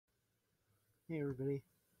Hey everybody.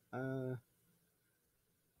 Uh,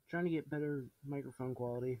 Trying to get better microphone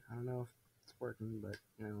quality. I don't know if it's working, but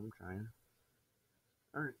I'm trying.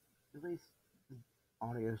 Or at least the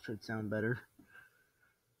audio should sound better.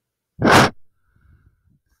 If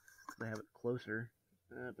I have it closer.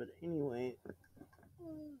 But anyway,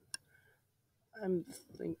 I'm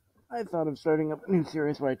think I thought of starting up a new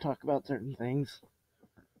series where I talk about certain things,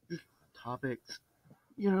 just topics,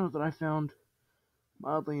 that I found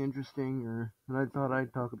mildly interesting or that I thought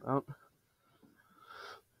I'd talk about.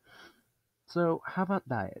 So, how about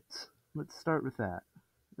diets? Let's start with that.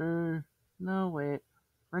 No, wait.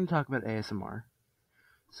 We're gonna talk about ASMR.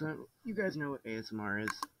 So, you guys know what ASMR is.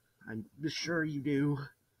 I'm sure you do.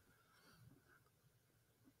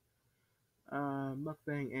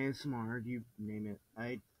 Mukbang ASMR, you name it.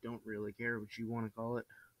 I don't really care what you want to call it.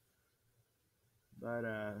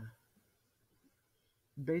 But,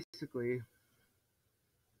 basically,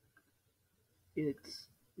 it's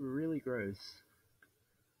really gross,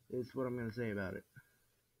 is what I'm gonna say about it.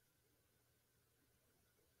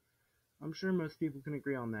 I'm sure most people can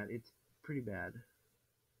agree on that. It's pretty bad.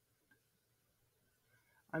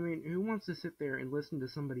 I mean, who wants to sit there and listen to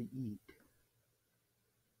somebody eat?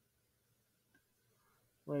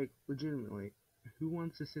 Like, legitimately, who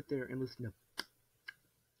wants to sit there and listen to...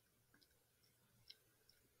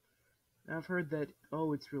 I've heard that,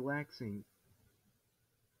 oh, it's relaxing.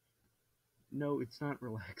 No, it's not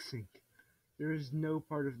relaxing. There is no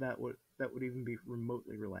part of that would even be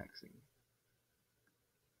remotely relaxing.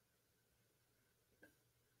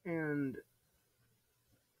 And,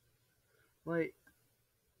 like,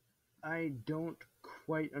 I don't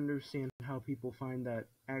quite understand how people find that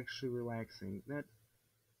actually relaxing. That,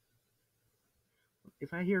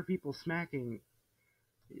 if I hear people smacking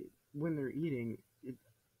when they're eating,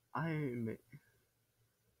 I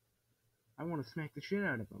want to smack the shit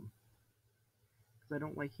out of them. Because I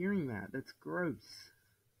don't like hearing that. That's gross.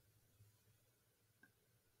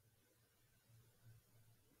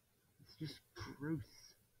 It's just gross.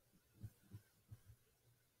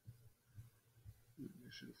 I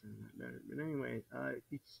should have said that better. But anyway,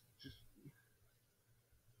 it's just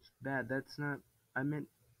bad. That's not...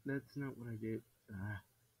 That's not what I did.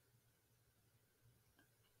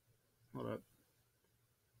 Hold up.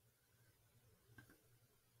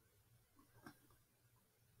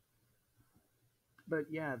 But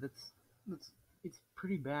yeah, it's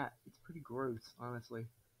pretty bad. It's pretty gross, honestly.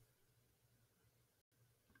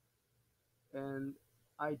 And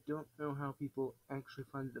I don't know how people actually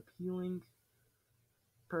find it appealing.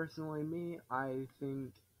 Personally, I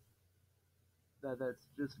think that that's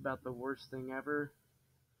just about the worst thing ever.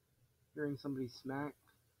 Hearing somebody smack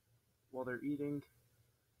while they're eating.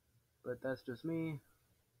 But that's just me.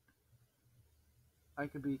 I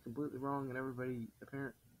could be completely wrong, and everybody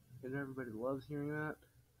loves hearing that.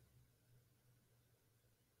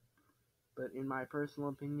 But in my personal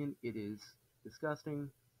opinion, it is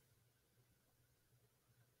disgusting.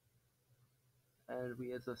 And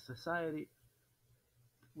we as a society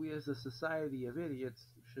of idiots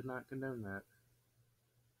should not condone that.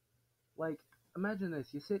 Like, imagine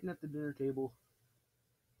this, you're sitting at the dinner table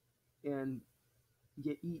and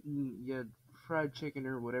you eating your fried chicken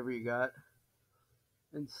or whatever you got,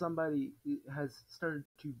 and somebody has started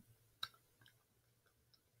to...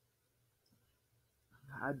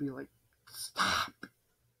 I'd be like, stop!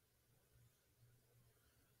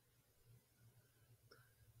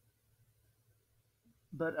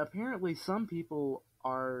 But apparently some people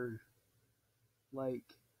are like,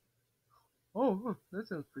 oh, that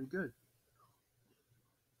sounds pretty good.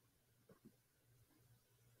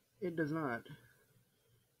 It does not.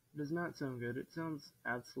 It does not sound good. It sounds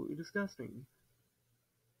absolutely disgusting.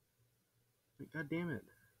 Like, God damn it.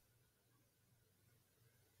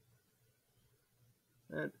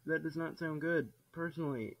 That does not sound good.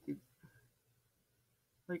 Personally,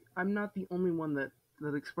 like, I'm not the only one that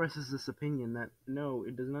expresses this opinion that no,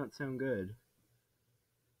 it does not sound good.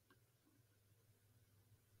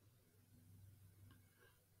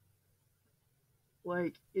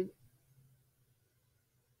 Like, it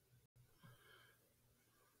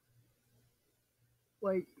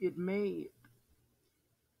may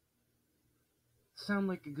sound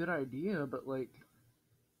like a good idea, but like,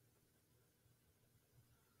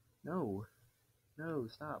 no,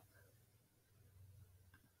 stop.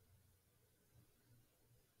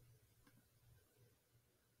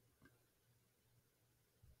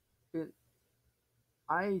 It,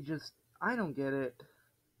 I don't get it.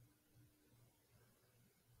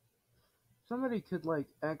 Somebody could, like,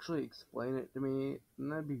 actually explain it to me,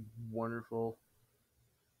 and that'd be wonderful.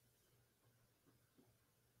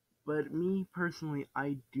 But me personally,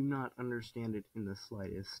 I do not understand it in the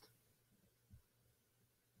slightest.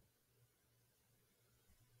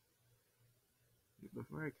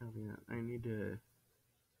 Before I copy that, I need to.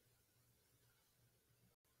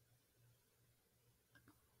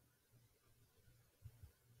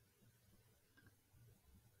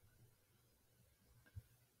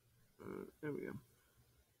 There we go.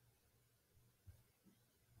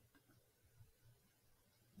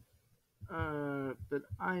 But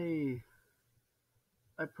I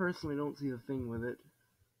personally don't see the thing with it.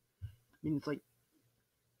 I mean, it's like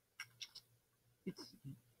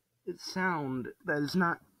it's sound that is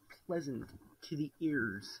not pleasant to the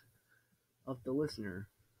ears of the listener,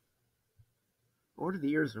 or to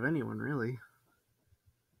the ears of anyone, really.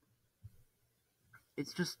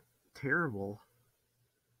 It's just terrible.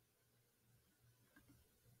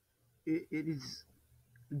 It is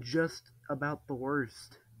just about the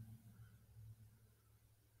worst.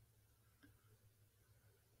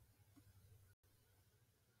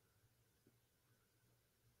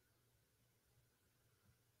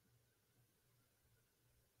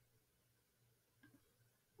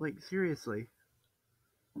 Like, seriously.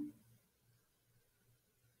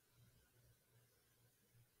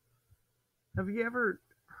 Have you ever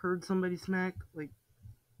heard somebody smack? Like,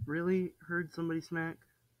 really heard somebody smack?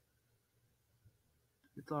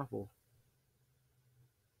 It's awful.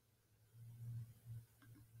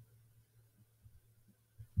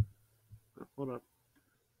 Oh, hold up.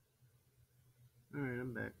 Alright,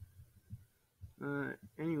 I'm back.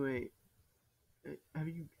 Anyway, have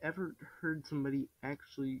you ever heard somebody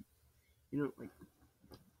actually, like,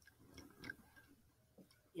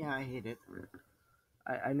 yeah, I hate it.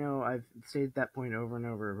 I know I've stated that point over and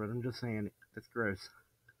over, but I'm just saying, that's gross.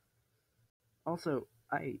 Also,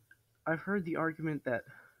 I've heard the argument that,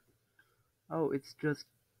 oh, it's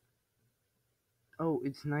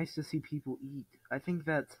nice to see people eat. I think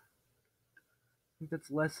that's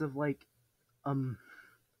less of like, I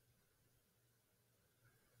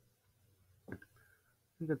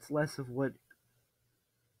think that's less of what,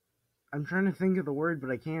 I'm trying to think of the word,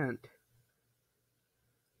 but I can't.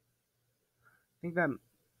 I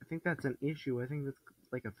think that's an issue. I think that's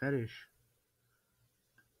like a fetish.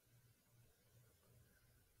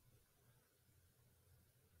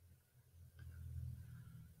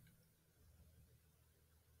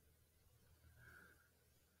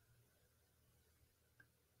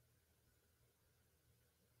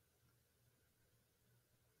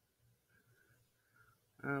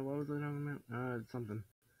 What was I talking about? Something.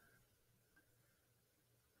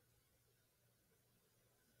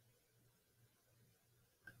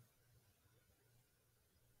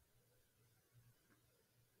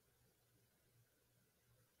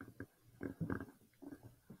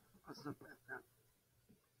 What's up with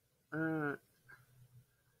that?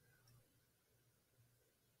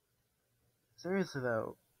 Seriously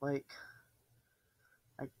though, like,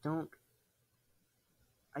 I don't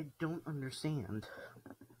understand.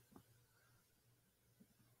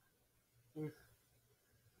 If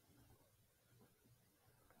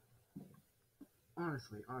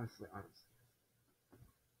honestly,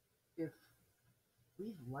 if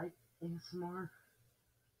we liked ASMR,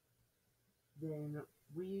 then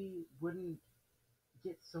we wouldn't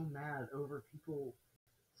get so mad over people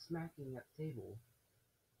smacking at the table.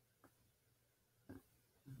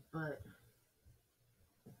 But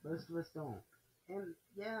most of us don't. And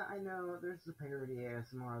yeah, I know there's the parody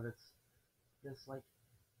ASMR that's just like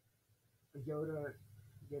Yoda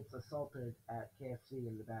gets assaulted at KFC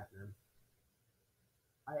in the bathroom.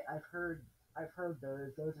 I've heard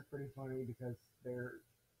those. Those are pretty funny because they're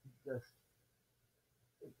just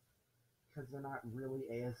because they're not really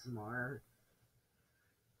ASMR.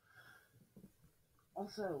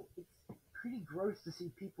 Also, it's pretty gross to see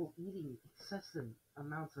people eating excessive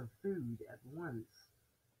amounts of food at once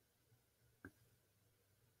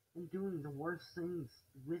and doing the worst things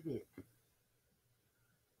with it.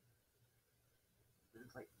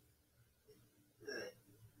 It's like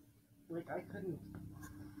I couldn't,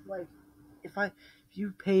 like, if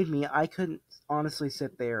you paid me, I couldn't honestly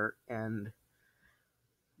sit there and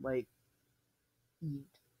like eat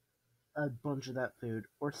a bunch of that food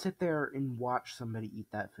or sit there and watch somebody eat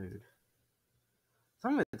that food.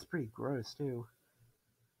 Some of it's pretty gross too.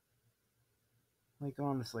 Like,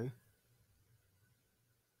 honestly.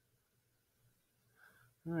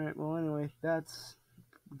 Alright, well, anyway, that's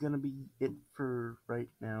gonna be it for right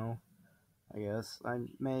now, I guess. I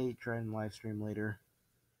may try and live stream later.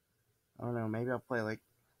 I don't know, maybe I'll play like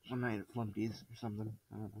One Night at Flumpty's or something.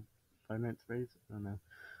 I don't know. Five Nights at Freddy's? I don't know.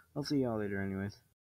 I'll see y'all later, anyways.